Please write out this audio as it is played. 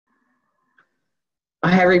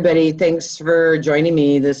Hi, everybody. Thanks for joining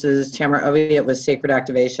me. This is Tamara Oviatt with Sacred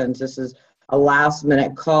Activations. This is a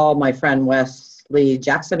last-minute call. My friend Wesley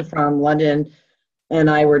Jackson from London and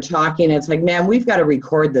I were talking. It's like, man, we've got to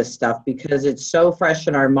record this stuff because it's so fresh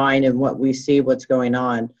in our mind and what we see, what's going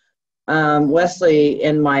on. Wesley,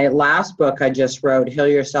 in my last book I just wrote, Heal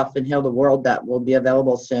Yourself and Heal the World, that will be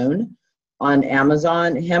available soon on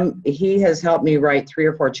Amazon. He has helped me write 3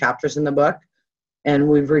 or 4 chapters in the book. And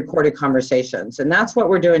we've recorded conversations. And that's what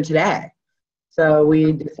we're doing today. So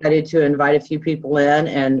we decided to invite a few people in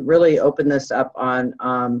and really open this up on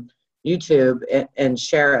YouTube and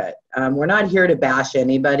share it. We're not here to bash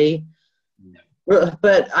anybody,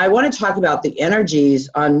 but I want to talk about the energies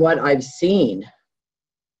on what I've seen,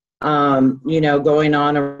 going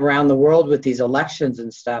on around the world with these elections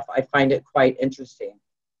and stuff. I find it quite interesting.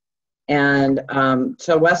 And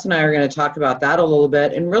so Wes and I are going to talk about that a little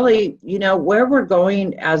bit and really, where we're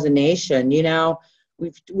going as a nation.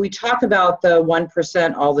 We talk about the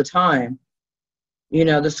 1% all the time.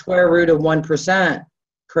 The square root of 1%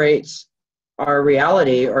 creates our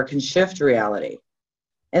reality or can shift reality.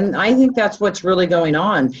 And I think that's what's really going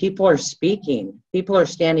on. People are speaking, people are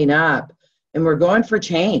standing up, and we're going for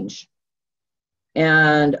change.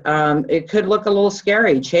 And it could look a little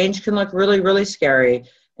scary. Change can look really, really scary.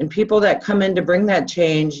 And people that come in to bring that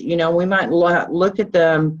change, we might look at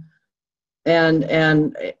them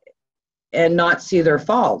and not see their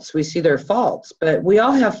faults. We see their faults, but we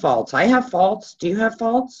all have faults. I have faults. Do you have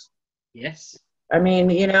faults? Yes.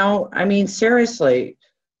 Seriously.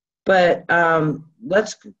 But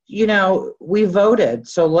we voted.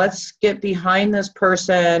 So let's get behind this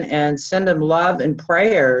person and send him love and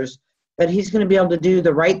prayers that he's going to be able to do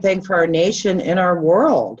the right thing for our nation and our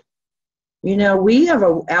world. We have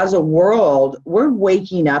as a world, we're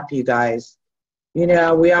waking up, you guys.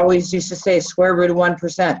 We always used to say square root of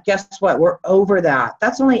 1%. Guess what? We're over that.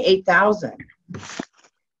 That's only 8,000.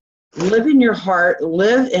 Live in your heart,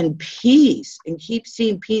 live in peace, and keep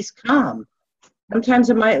seeing peace come. Sometimes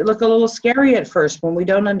it might look a little scary at first when we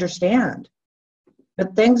don't understand.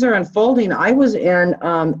 But things are unfolding. I was in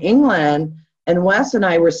England, and Wes and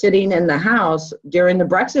I were sitting in the house during the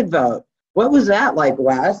Brexit vote. What was that like,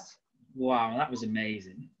 Wes? Wow, that was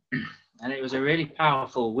amazing. And it was a really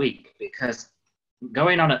powerful week because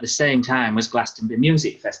going on at the same time was Glastonbury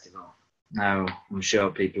Music Festival. Now, I'm sure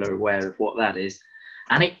people are aware of what that is.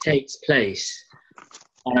 And it takes place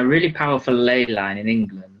on a really powerful ley line in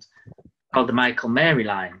England called the Michael Mary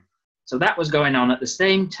line. So that was going on at the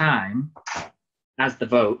same time as the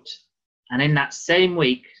vote. And in that same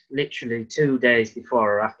week, literally 2 days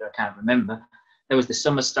before or after, I can't remember, there was the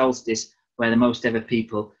summer solstice where the most ever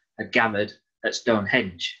people had gathered at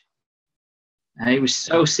Stonehenge. And it was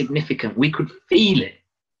so significant. We could feel it.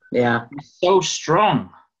 Yeah. It was so strong.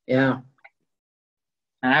 Yeah.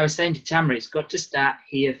 And I was saying to Tamara, it's got to start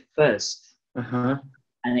here first. Uh-huh.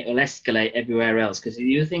 And it will escalate everywhere else. Because if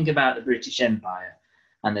you think about the British Empire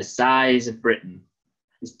and the size of Britain,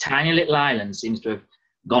 this tiny little island seems to have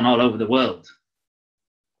gone all over the world.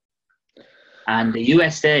 And the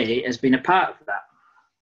USA has been a part of that.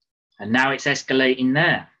 And now it's escalating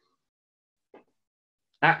there.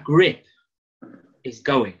 That grip is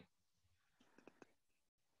going.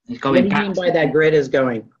 It's going. What do you mean by that grid is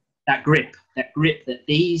going? That grip that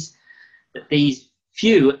these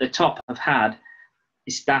few at the top have had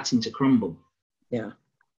is starting to crumble. Yeah.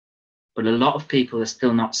 But a lot of people are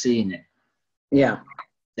still not seeing it. Yeah.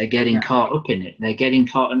 They're getting caught up in it. They're getting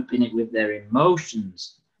caught up in it with their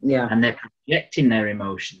emotions. Yeah. And they're projecting their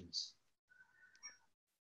emotions.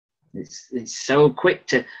 It's so quick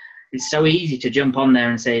to. It's so easy to jump on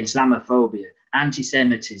there and say Islamophobia,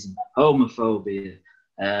 anti-Semitism, homophobia,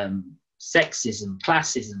 sexism,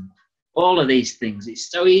 classism, all of these things. It's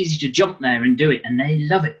so easy to jump there and do it, and they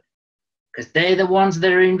love it because they're the ones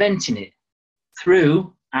that are inventing it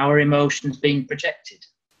through our emotions being projected.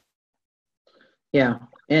 Yeah,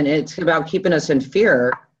 and it's about keeping us in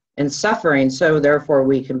fear and suffering, so therefore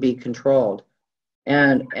we can be controlled.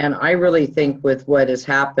 And I really think with what has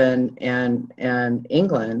happened in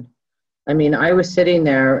England, I was sitting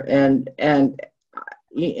there and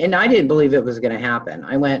I didn't believe it was going to happen.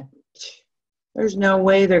 I went, there's no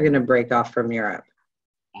way they're going to break off from Europe.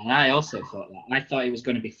 And I also thought that. I thought it was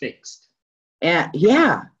going to be fixed. And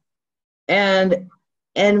yeah. And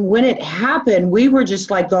when it happened, we were just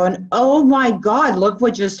like going, oh my God, look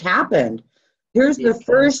what just happened. Here's the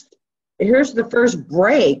first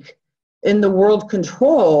break in the world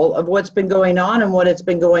control of what's been going on and what it's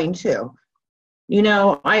been going to.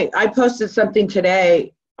 I posted something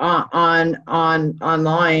today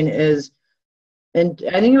online is And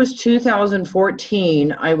I think it was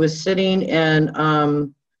 2014, I was sitting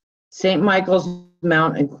in St. Michael's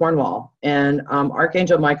Mount in Cornwall, and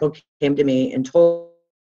Archangel Michael came to me and told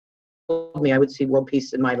me I would see world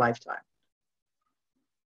peace in my lifetime.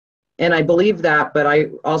 And I believed that, but I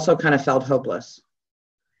also kind of felt hopeless.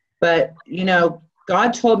 But, you know,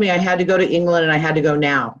 God told me I had to go to England and I had to go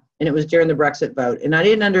now. And it was during the Brexit vote. And I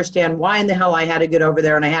didn't understand why in the hell I had to get over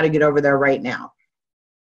there, and I had to get over there right now.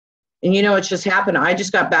 And, you know, it just happened. I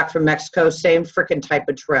just got back from Mexico, same freaking type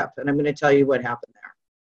of trip. And I'm going to tell you what happened there.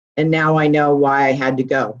 And now I know why I had to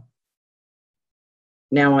go.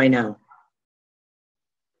 Now I know.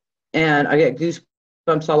 And I get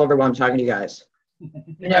goosebumps all over while I'm talking to you guys.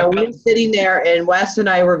 You know, we were sitting there, and Wes and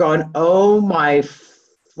I were going, oh my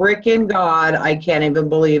freaking God, I can't even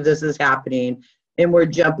believe this is happening. And we're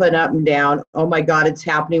jumping up and down. Oh my God, it's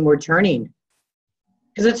happening. We're turning.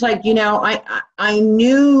 Because it's like, you know, I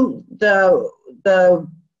knew the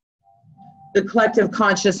collective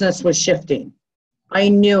consciousness was shifting. I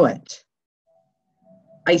knew it.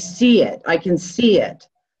 I see it. I can see it.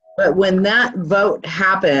 But when that vote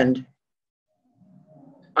happened,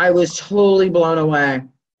 I was totally blown away.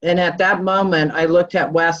 And at that moment, I looked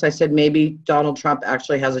at Wes. I said, maybe Donald Trump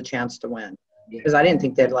actually has a chance to win. Because I didn't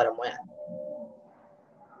think they'd let him win.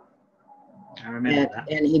 I remember that.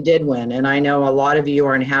 And he did win. And I know a lot of you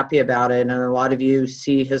aren't happy about it. And a lot of you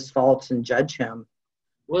see his faults and judge him.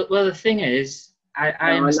 Well, the thing is,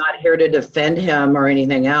 I'm not here to defend him or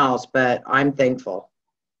anything else, but I'm thankful.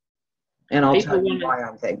 And I'll tell you why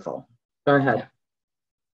I'm thankful. Go ahead.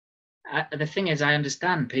 The thing is, I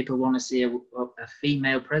understand people want to see a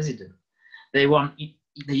female president. They want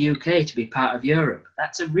the UK to be part of Europe.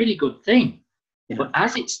 That's a really good thing. Yeah. But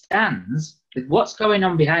as it stands, with what's going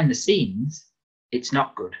on behind the scenes, it's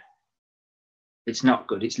not good. It's not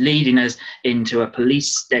good. It's leading us into a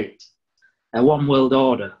police state, a one world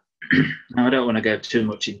order. Now, I don't want to go too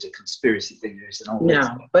much into conspiracy theories and all this.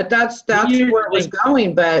 No, but that's where it was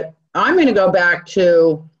going. But I'm going to go back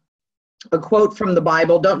to a quote from the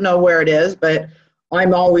Bible. Don't know where it is, but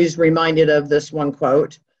I'm always reminded of this one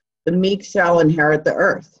quote. The meek shall inherit the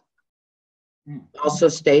earth. Also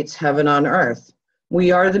states heaven on earth.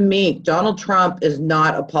 We are the meek. Donald Trump is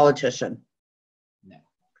not a politician. No.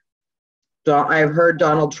 I've heard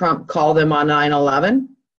Donald Trump call them on 9/11.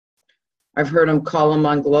 I've heard him call them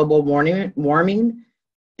on global warming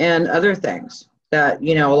and other things that,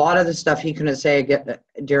 you know, a lot of the stuff he couldn't say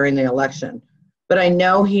during the election. But I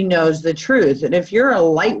know he knows the truth. And if you're a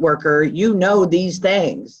light worker, you know these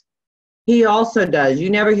things. He also does. You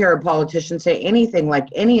never hear a politician say anything like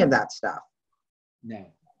any of that stuff. No.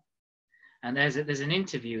 And there's an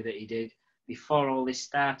interview that he did before all this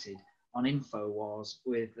started on InfoWars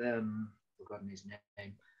with, I've forgotten his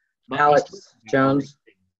name. Alex Jones.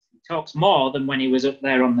 He talks more than when he was up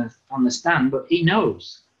there on the stand, but he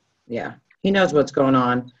knows. Yeah, he knows what's going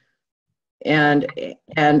on. And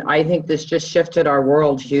I think this just shifted our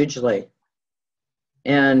world hugely.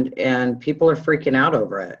 And people are freaking out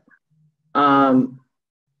over it.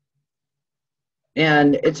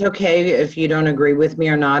 And it's okay if you don't agree with me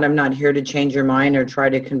or not. I'm not here to change your mind or try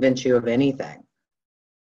to convince you of anything.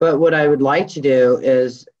 But what I would like to do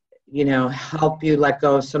is, you know, help you let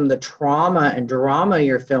go of some of the trauma and drama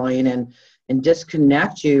you're feeling and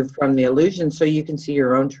disconnect you from the illusion so you can see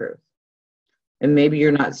your own truth. And maybe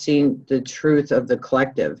you're not seeing the truth of the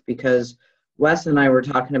collective, because Wes and I were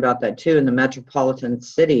talking about that too. In the metropolitan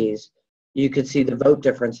cities, you could see the vote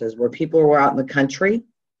differences where people were out in the country,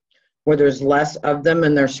 where there's less of them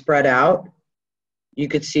and they're spread out. You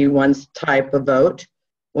could see one type of vote.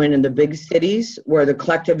 When in the big cities where the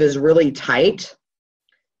collective is really tight,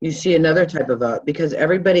 you see another type of vote because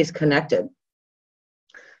everybody's connected.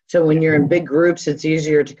 So when you're in big groups, it's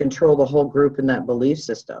easier to control the whole group in that belief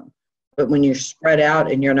system. But when you're spread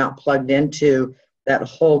out and you're not plugged into that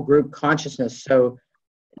whole group consciousness so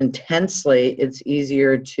intensely, it's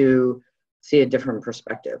easier to see a different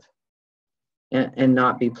perspective and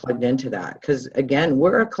not be plugged into that. Because again,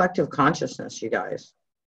 we're a collective consciousness, you guys.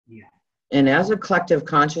 Yeah. And as a collective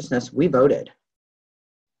consciousness, we voted.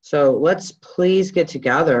 So let's please get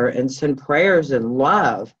together and send prayers and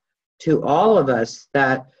love to all of us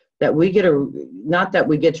that we get not that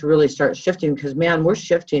we get to really start shifting, because man, we're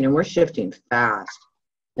shifting and we're shifting fast.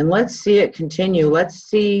 And let's see it continue. Let's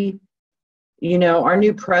see, you know, our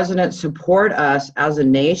new president support us as a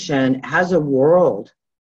nation, as a world,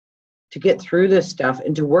 to get through this stuff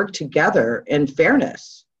and to work together in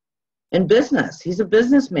fairness and business. He's a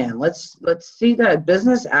businessman. Let's see that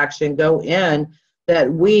business action go in,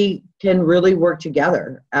 that we can really work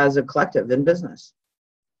together as a collective in business.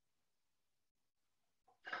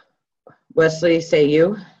 Wesley, say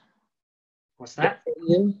you. What's that? Say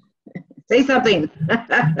you. Say something.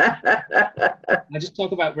 I'll just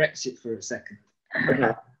talk about Brexit for a second.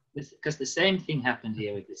 Okay. Because the same thing happened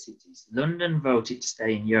here with the cities. London voted to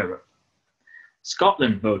stay in Europe.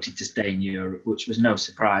 Scotland voted to stay in Europe, which was no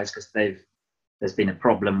surprise because there's been a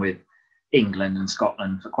problem with England and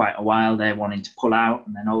Scotland for quite a while. They're wanting to pull out,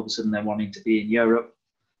 and then all of a sudden they're wanting to be in Europe.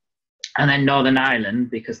 And then Northern Ireland,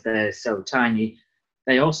 because they're so tiny,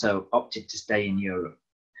 they also opted to stay in Europe.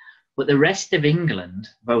 But the rest of England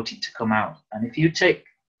voted to come out. And if you take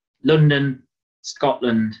London,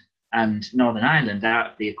 Scotland, and Northern Ireland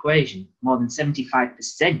out of the equation, more than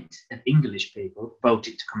 75% of English people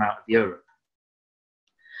voted to come out of Europe.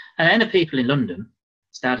 And then the people in London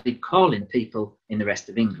started calling people in the rest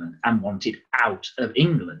of England and wanted out of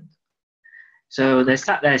England. So they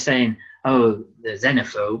sat there saying, oh, the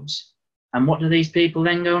xenophobes. And what do these people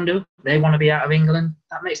then go and do? They want to be out of England.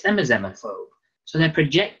 That makes them a xenophobe. So they're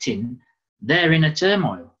projecting their inner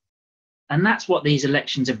turmoil. And that's what these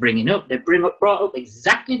elections are bringing up. They brought up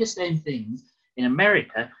exactly the same things in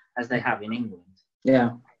America as they have in England.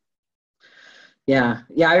 Yeah. Yeah.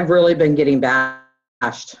 Yeah, I've really been getting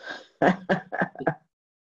bashed.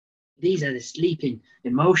 These are the sleeping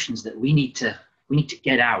emotions that we need to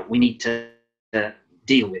get out. We need to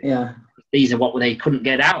deal with. Yeah. These are what they couldn't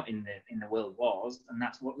get out in the world wars, and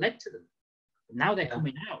that's what led to them. But now they're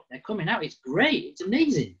coming out. They're coming out. It's great. It's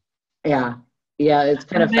amazing. Yeah. Yeah, it's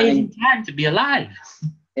kind of amazing funny. Time to be alive.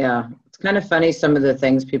 Yeah, it's kind of funny some of the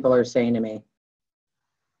things people are saying to me.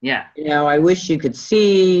 Yeah. You know, I wish you could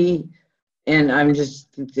see, and I'm just,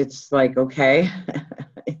 it's like, okay.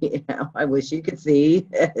 You know, I wish you could see.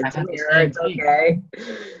 It's a mirror, it's okay.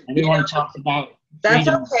 Everyone talks about that's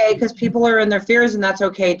freedom. Okay, because people are in their fears, and that's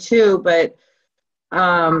okay too. But,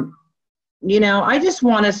 you know, I just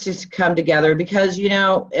want us to come together because, you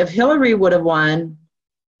know, if Hillary would have won,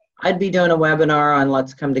 I'd be doing a webinar on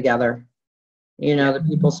Let's Come Together. You know, the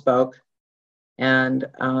people spoke. And,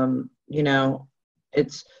 you know,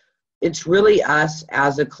 it's really us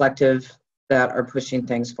as a collective that are pushing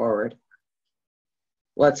things forward.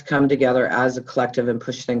 Let's come together as a collective and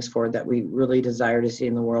push things forward that we really desire to see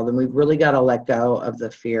in the world. And we've really got to let go of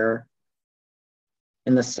the fear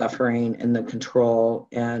and the suffering and the control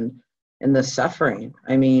and the suffering.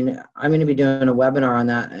 I mean, I'm going to be doing a webinar on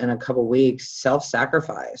that in a couple of weeks,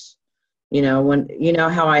 self-sacrifice. You know, when, you know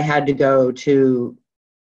how I had to go to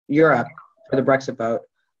Europe for the Brexit vote,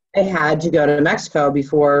 I had to go to Mexico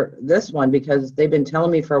before this one because they've been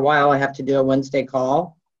telling me for a while I have to do a Wednesday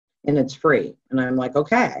call and it's free. And I'm like,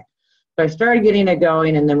 okay. So I started getting it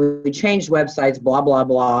going, and then we changed websites, blah, blah,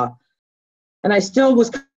 blah. And I still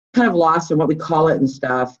was kind of lost in what we call it and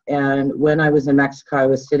stuff. And when I was in Mexico, I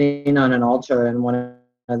was sitting on an altar in one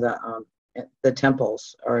of the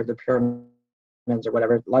temples or the pyramids or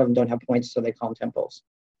whatever. A lot of them don't have points, so they call them temples.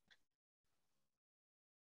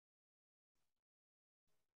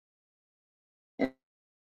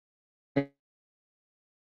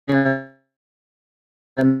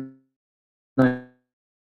 And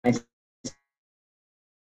I sat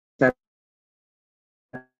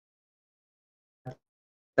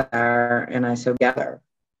there and I said, together.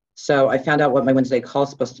 So I found out what my Wednesday call is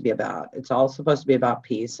supposed to be about. It's all supposed to be about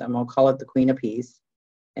peace. I'm going to call it the Queen of Peace.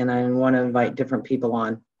 And I want to invite different people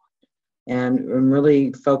on and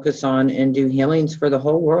really focus on and do healings for the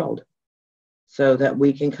whole world so that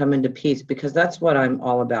we can come into peace, because that's what I'm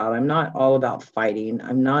all about. I'm not all about fighting.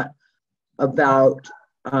 I'm not about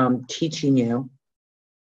teaching you.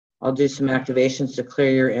 I'll do some activations to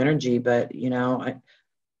clear your energy, but you know,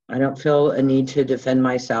 I don't feel a need to defend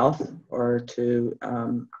myself or to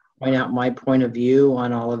point out my point of view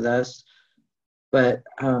on all of this. But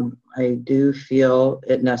I do feel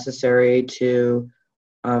it necessary to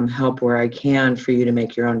help where I can for you to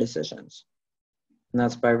make your own decisions. And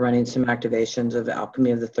that's by running some activations of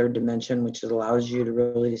Alchemy of the Third Dimension, which allows you to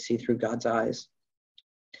really see through God's eyes.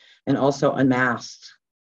 And also unmasked,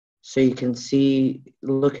 so you can see,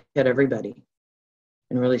 look at everybody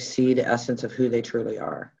and really see the essence of who they truly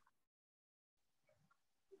are.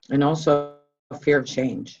 And also a fear of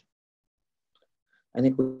change. I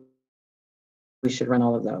think we should run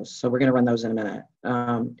all of those. So we're going to run those in a minute.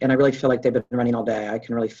 And I really feel like they've been running all day. I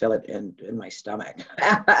can really feel it in my stomach.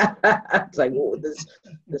 It's like, whoa,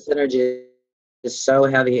 this energy is so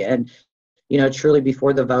heavy. And, you know, truly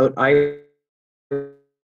before the vote, I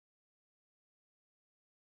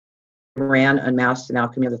ran Unmasked and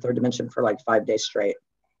Alchemy of the Third Dimension for like 5 days straight.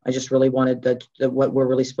 I just really wanted what we're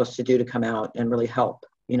really supposed to do to come out and really help,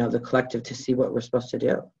 you know, the collective to see what we're supposed to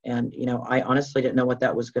do. And, you know, I honestly didn't know what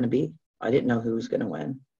that was going to be. I didn't know who was going to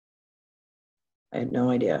win. I had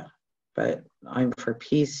no idea. but I'm for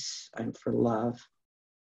peace. I'm for love.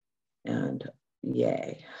 And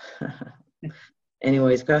yay.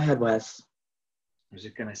 Anyways, go ahead, Wes. I was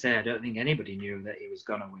just going to say, I don't think anybody knew that he was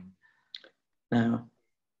going to win. No.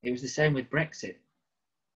 It was the same with Brexit.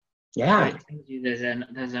 Yeah. So it tells you there's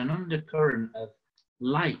an undercurrent of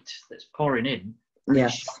light that's pouring in.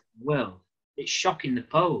 Yes. It's shocking the world. It's shocking the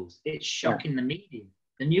polls. It's shocking the media,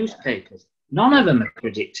 the newspapers. None of them are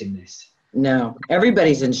predicting this. No,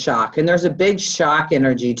 everybody's in shock. And there's a big shock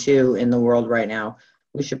energy, too, in the world right now.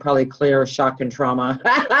 We should probably clear shock and trauma.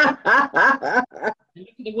 Look at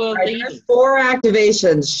the world leaders. There's 4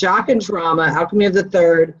 activations: shock and trauma, alchemy of the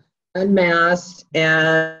third, unmasked,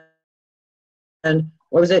 and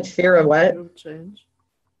what was it? Fear of what? Fear of change.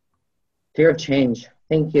 Fear of change.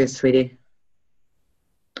 Thank you, sweetie.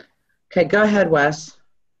 Okay, go ahead, Wes.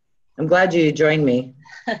 I'm glad you joined me.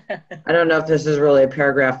 I don't know if this is really a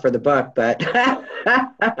paragraph for the book, but I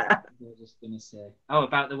was just going to say,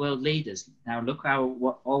 about the world leaders. Now look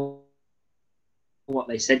what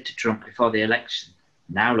they said to Trump before the election.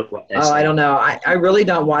 Now look what they're saying. I don't know. I really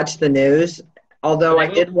don't watch the news, although I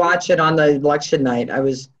did watch it on the election night.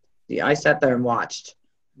 I sat there and watched.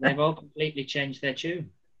 They've all completely changed their tune.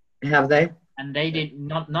 Have they? And they did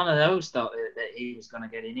not. None of those thought that he was going to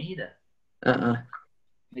get in either.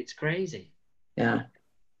 It's crazy. Yeah.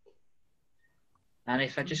 And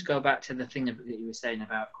if I just go back to the thing that you were saying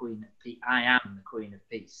about Queen of Peace, I am the Queen of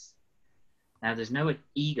Peace. Now, there's no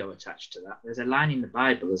ego attached to that. There's a line in the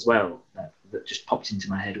Bible as well that just popped into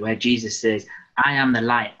my head where Jesus says, I am the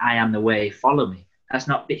light, I am the way, follow me. That's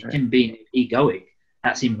not him being egoic.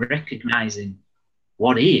 That's him recognizing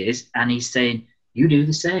what he is, and he's saying, you do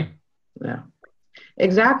the same. Yeah.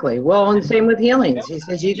 Exactly. Well, and same with healings. He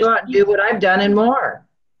says, you go out and do what I've done and more.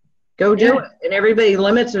 Go do it. And everybody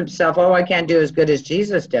limits himself. Oh, I can't do as good as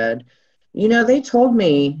Jesus did. You know, they told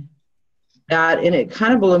me that, and it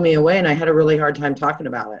kind of blew me away, and I had a really hard time talking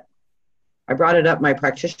about it. I brought it up my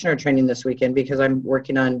practitioner training this weekend because I'm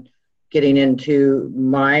working on getting into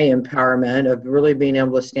my empowerment of really being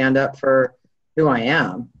able to stand up for who I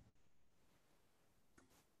am.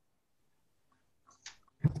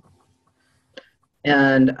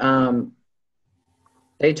 And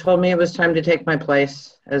they told me it was time to take my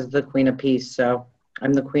place as the Queen of Peace. So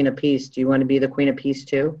I'm the Queen of Peace. Do you want to be the Queen of Peace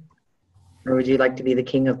too? Or would you like to be the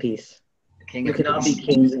King of Peace? The King We of can all Peace. be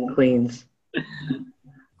kings and queens.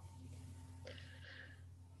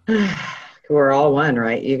 We're all one,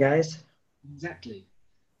 right, you guys? Exactly.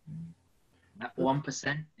 That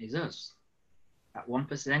 1% is us. That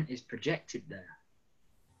 1% is projected there.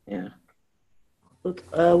 Yeah. But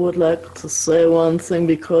I would like to say one thing,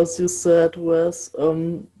 because you said, Wes,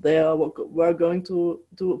 we're going to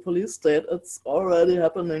do a police state. It's already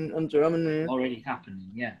happening in Germany. Already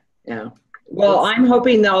happening, yeah. Yeah. Well, I'm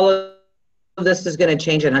hoping that all of this is going to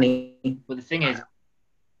change it, honey. But the thing is,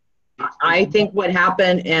 I think what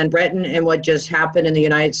happened in Britain and what just happened in the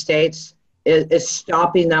United States is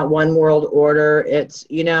stopping that one world order. It's,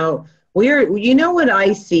 you know what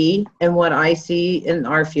I see and what I see in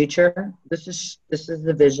our future. This is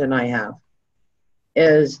the vision I have,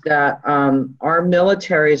 is that our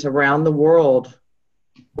militaries around the world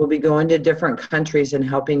will be going to different countries and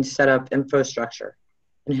helping set up infrastructure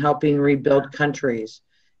and helping rebuild countries.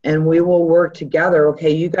 And we will work together. Okay,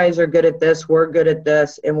 you guys are good at this, we're good at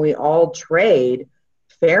this, and we all trade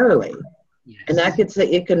fairly. yes. And that gets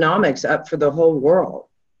the economics up for the whole world.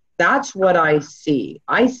 That's what I see.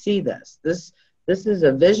 I see this. This is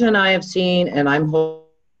a vision I have seen, and I'm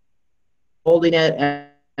holding it,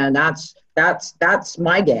 and that's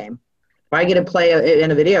my game. If I get to play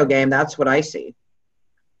in a video game, that's what I see.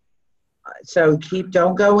 So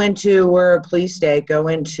don't go into we're a police state, go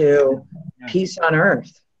into peace on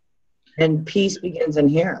earth. And peace begins in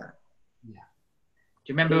here. Yeah. Do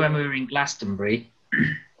you remember when we were in Glastonbury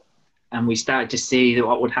and we started to see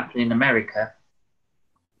what would happen in America?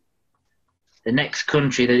 The next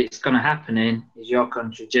country that it's going to happen in is your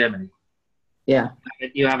country, Germany. Yeah.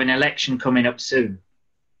 You have an election coming up soon,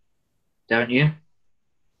 don't you?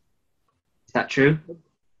 Is that true?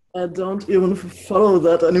 I don't even follow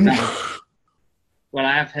that anymore. Well,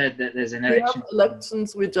 I have heard that there's an We election. have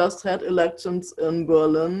elections. We just had elections in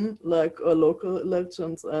Berlin, like local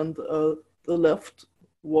elections, and the left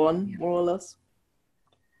won, more or less.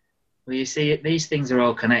 Well, you see, these things are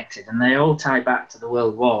all connected, and they all tie back to the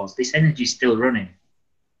world wars. This energy is still running,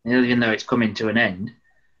 even though it's coming to an end.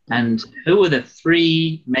 And who are the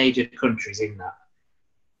 3 major countries in that?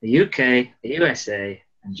 The UK, the USA,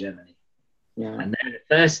 and Germany. Yeah. And they're the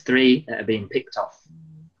first 3 that are being picked off.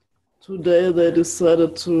 Today they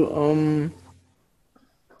decided to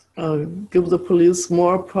give the police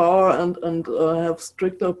more power and have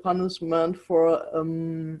stricter punishment for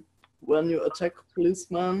when you attack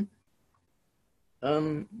policemen.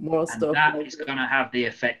 More And stuff that like is going to have the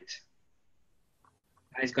effect.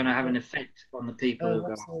 That is going to have an effect on the people who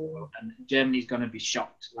go. so. And Germany's going to be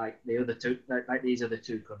shocked, like the other two, like these other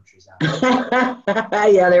two countries are.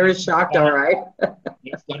 Yeah, they were shocked, all right.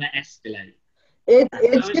 It's going to escalate.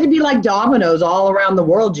 It's going to be like dominoes all around the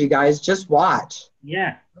world, you guys. Just watch.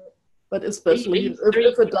 Yeah. But especially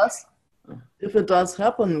if it does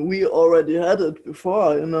happen, we already had it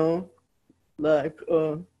before, you know, like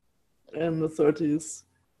in the 30s,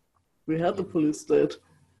 we had the police state.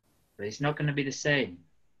 But it's not going to be the same.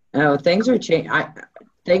 No, things are changing.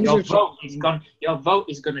 Your vote is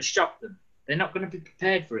going to shock them. They're not going to be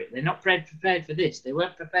prepared for it. They're not prepared for this. They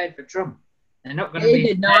weren't prepared for Trump. They're not going to be. They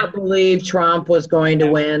did not believe Trump was going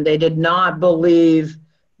to win. They did not believe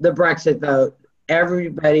the Brexit vote.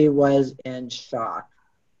 Everybody was in shock,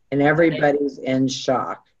 and everybody's in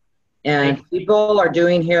shock. And people are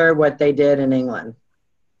doing here what they did in England.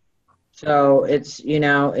 So it's, you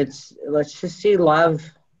know, let's just see love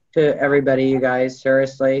to everybody, you guys,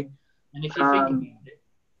 seriously. And if you think about it,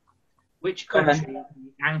 which country is the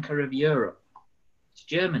anchor of Europe? It's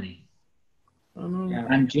Germany. Yeah.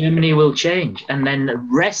 And Germany will change. And then the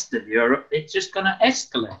rest of Europe, it's just going to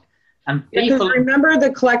escalate. And because remember the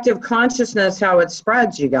collective consciousness, how it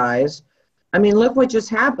spreads, you guys. I mean, look what just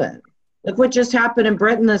happened. Look what just happened in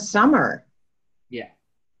Britain this summer. Yeah.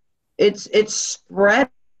 It's spreading.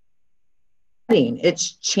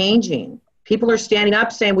 It's changing. People are standing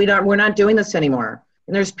up saying we're not doing this anymore.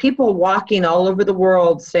 And there's people walking all over the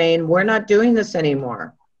world saying we're not doing this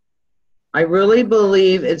anymore. I really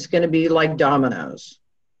believe it's going to be like dominoes.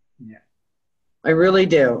 Yeah. I really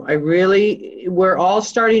do. We're all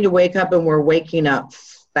starting to wake up, and we're waking up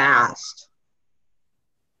fast.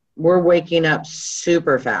 We're waking up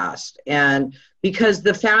super fast. And because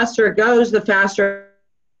the faster it goes,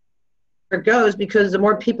 because the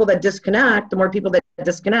more people that disconnect.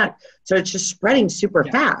 So it's just spreading super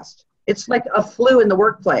fast. It's like a flu in the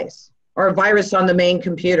workplace or a virus on the main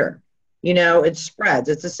computer. You know, it spreads.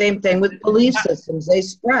 It's the same thing with belief systems. They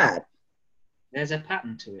spread. There's a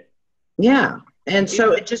pattern to it. Yeah. And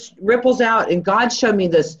so it just ripples out. And God showed me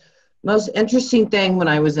this most interesting thing when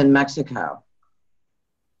I was in Mexico.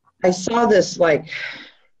 I saw this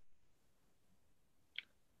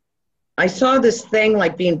thing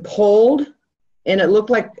like being pulled, and it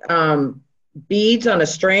looked like beads on a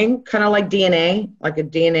string, kind of like DNA, like a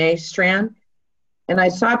DNA strand. And I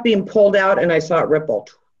saw it being pulled out, and I saw it ripple.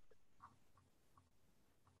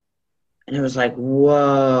 And it was like,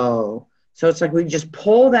 whoa. So it's like we just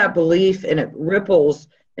pull that belief, and it ripples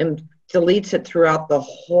and deletes it throughout the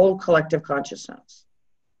whole collective consciousness.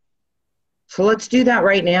 So let's do that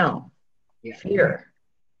right now. Yeah. Fear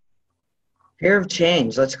of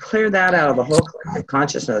change. Let's clear that out of the whole collective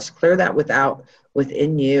consciousness. Clear that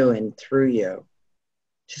within you and through you.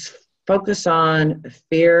 Just focus on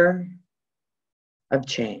fear of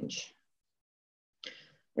change.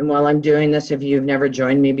 And while I'm doing this, if you've never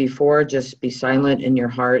joined me before, just be silent in your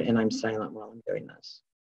heart, and I'm silent while I'm doing this.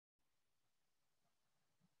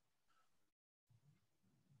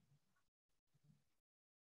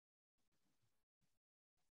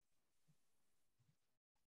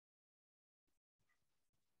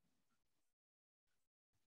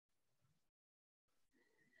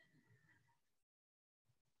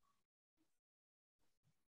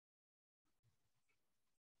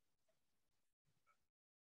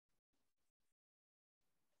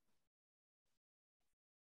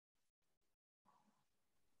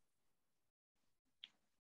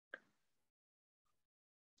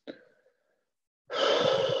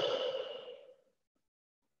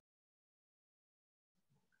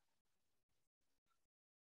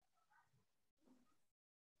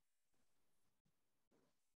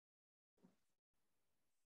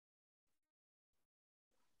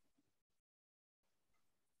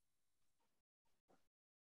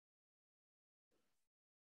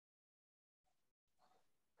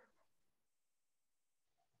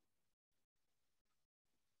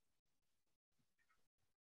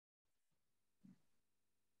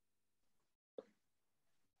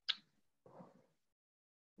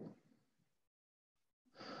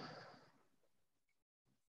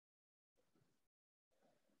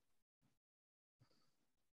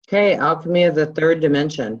 Okay, alchemy of the third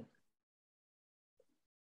dimension.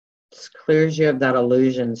 Just clears you of that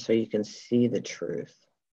illusion so you can see the truth.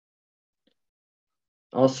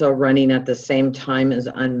 Also running at the same time as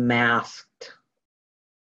unmasked.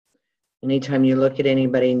 Anytime you look at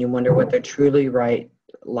anybody and you wonder what they're truly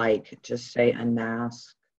like, just say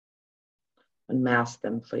unmasked. Unmask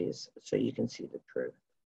them, please, so you can see the truth.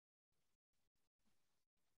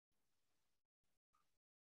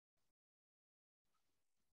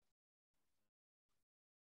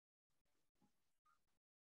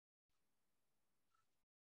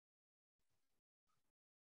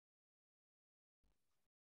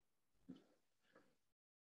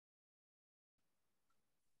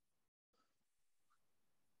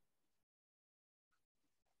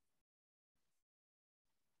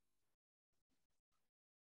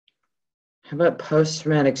 How about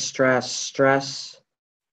post-traumatic stress? Stress,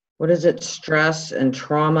 what is it? Stress and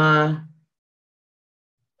trauma.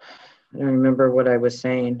 I don't remember what I was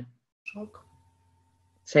saying. Shock.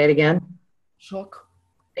 Say it again. Shock.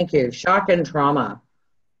 Thank you. Shock and trauma.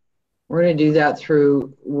 We're going to do that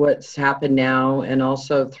through what's happened now and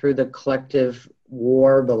also through the collective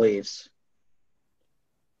war beliefs.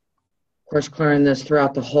 Of course, clearing this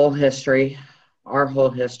throughout the whole history, our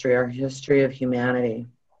history of humanity,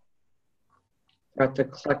 throughout the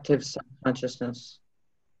collective subconsciousness,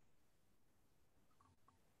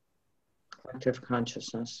 collective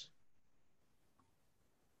consciousness.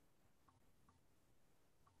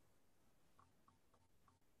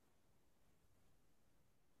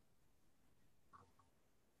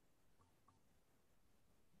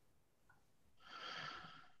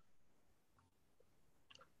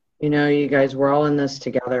 You know, you guys, we're all in this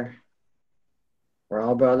together. We're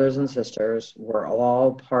all brothers and sisters. We're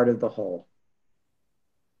all part of the whole.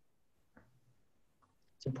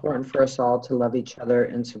 It's important for us all to love each other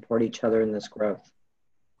and support each other in this growth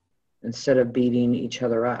instead of beating each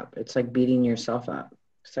other up. It's like beating yourself up.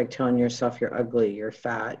 It's like telling yourself you're ugly, you're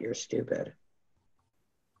fat, you're stupid.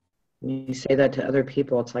 When you say that to other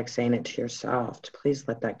people, it's like saying it to yourself. Please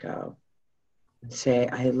let that go. And say,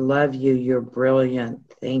 I love you, you're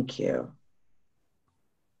brilliant, thank you.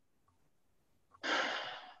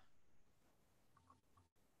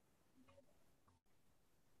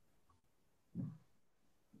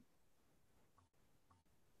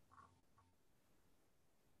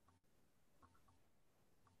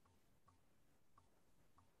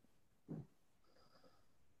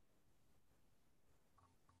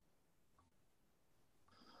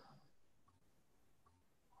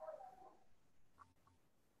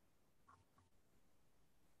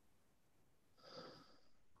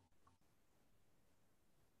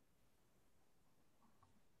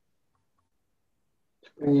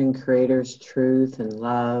 Bring in Creator's truth and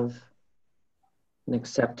love and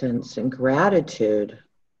acceptance and gratitude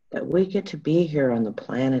that we get to be here on the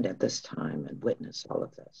planet at this time and witness all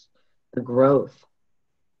of this. The growth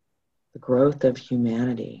of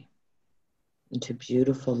humanity into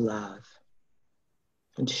beautiful love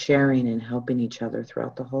and sharing and helping each other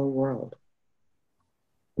throughout the whole world.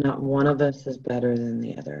 Not one of us is better than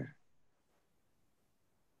the other.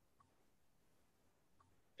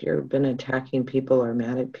 If you've been attacking people or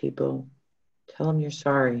mad at people, tell them you're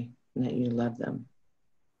sorry and that you love them.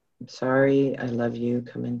 I'm sorry, I love you,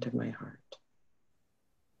 come into my heart.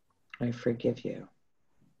 I forgive you.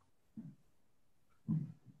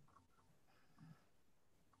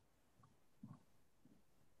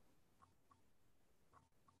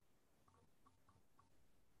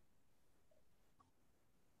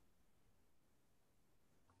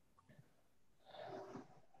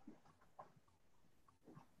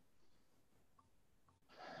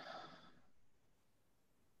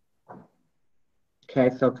 Okay, I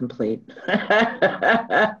feel complete.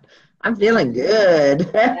 I'm feeling good.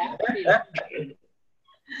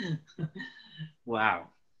 Wow.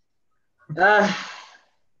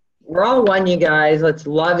 We're all one, you guys. Let's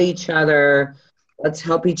love each other. Let's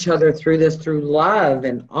help each other through this through love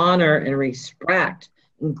and honor and respect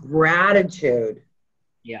and gratitude.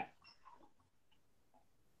 Yeah.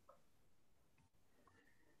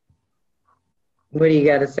 What do you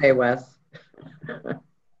got to say, Wes?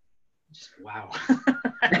 Just wow.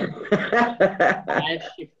 I've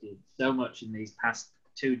shifted so much in these past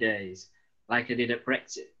 2 days, like I did at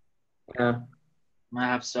Brexit. Yeah. I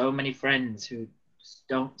have so many friends who just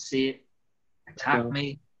don't see it, attack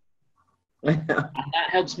me, and that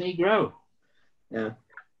helps me grow. Yeah.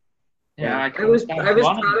 Yeah, I was proud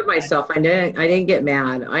of myself. I didn't get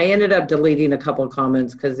mad. I ended up deleting a couple of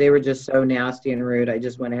comments because they were just so nasty and rude. I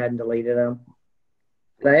just went ahead and deleted them.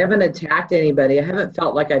 But I haven't attacked anybody. I haven't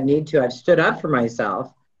felt like I need to. I've stood up for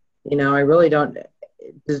myself. You know, I really don't.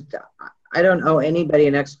 I don't owe anybody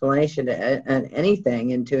an explanation to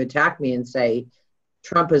anything, and to attack me and say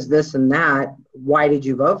Trump is this and that. Why did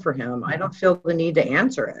you vote for him? I don't feel the need to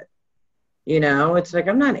answer it. You know, it's like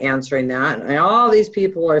I'm not answering that. And all these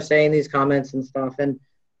people are saying these comments and stuff, and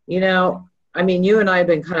you know, I mean, you and I have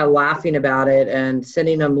been kind of laughing about it and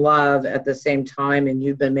sending them love at the same time, and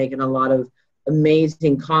you've been making a lot of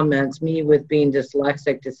amazing comments. Me, with being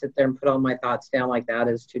dyslexic, to sit there and put all my thoughts down like that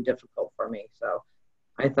is too difficult for me. So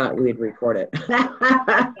I thought we'd record it.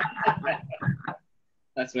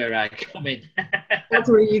 That's where I come in. That's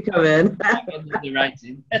where you come in. The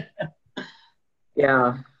writing.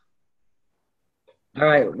 Yeah. All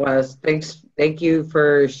right, Wes. Thank you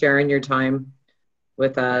for sharing your time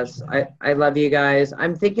with us. I love you guys.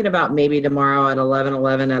 I'm thinking about maybe tomorrow at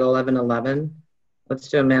 11:11 at 11:11. Let's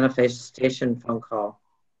do a manifestation phone call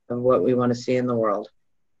of what we want to see in the world.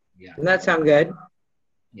 Yeah. Doesn't that sound good?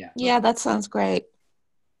 Yeah. Yeah, that sounds great.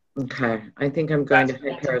 Okay. I think I'm going to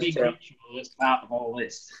hit Paris big too. ritual that's part of all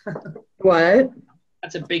this. What?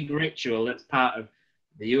 That's a big ritual that's part of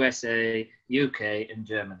the USA, UK, and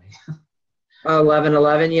Germany. Oh,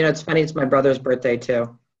 11:11. You know, it's funny. It's my brother's birthday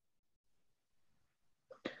too.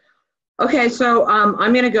 Okay, so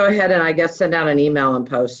I'm going to go ahead and I guess send out an email and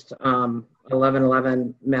post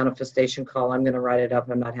 11:11 manifestation call. I'm going to write it up.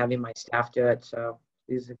 I'm not having my staff do it, so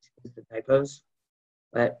please excuse the typos.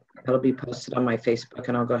 But it'll be posted on my Facebook,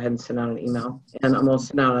 and I'll go ahead and send out an email. And I'm going to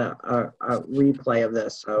send out a replay of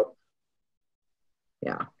this. So,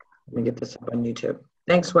 yeah, let me get this up on YouTube.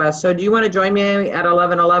 Thanks, Wes. So do you want to join me at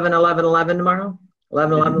 11:11 tomorrow?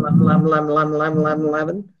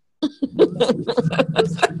 11:11.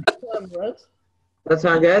 That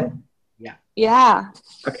sound good? Yeah. Yeah.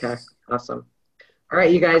 Okay, awesome. All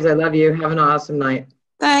right, you guys, I love you. Have an awesome night.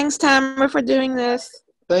 Thanks, Tamara, for doing this.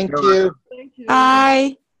 Thank You're you. Thank you.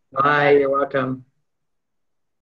 Bye. Bye, you're welcome.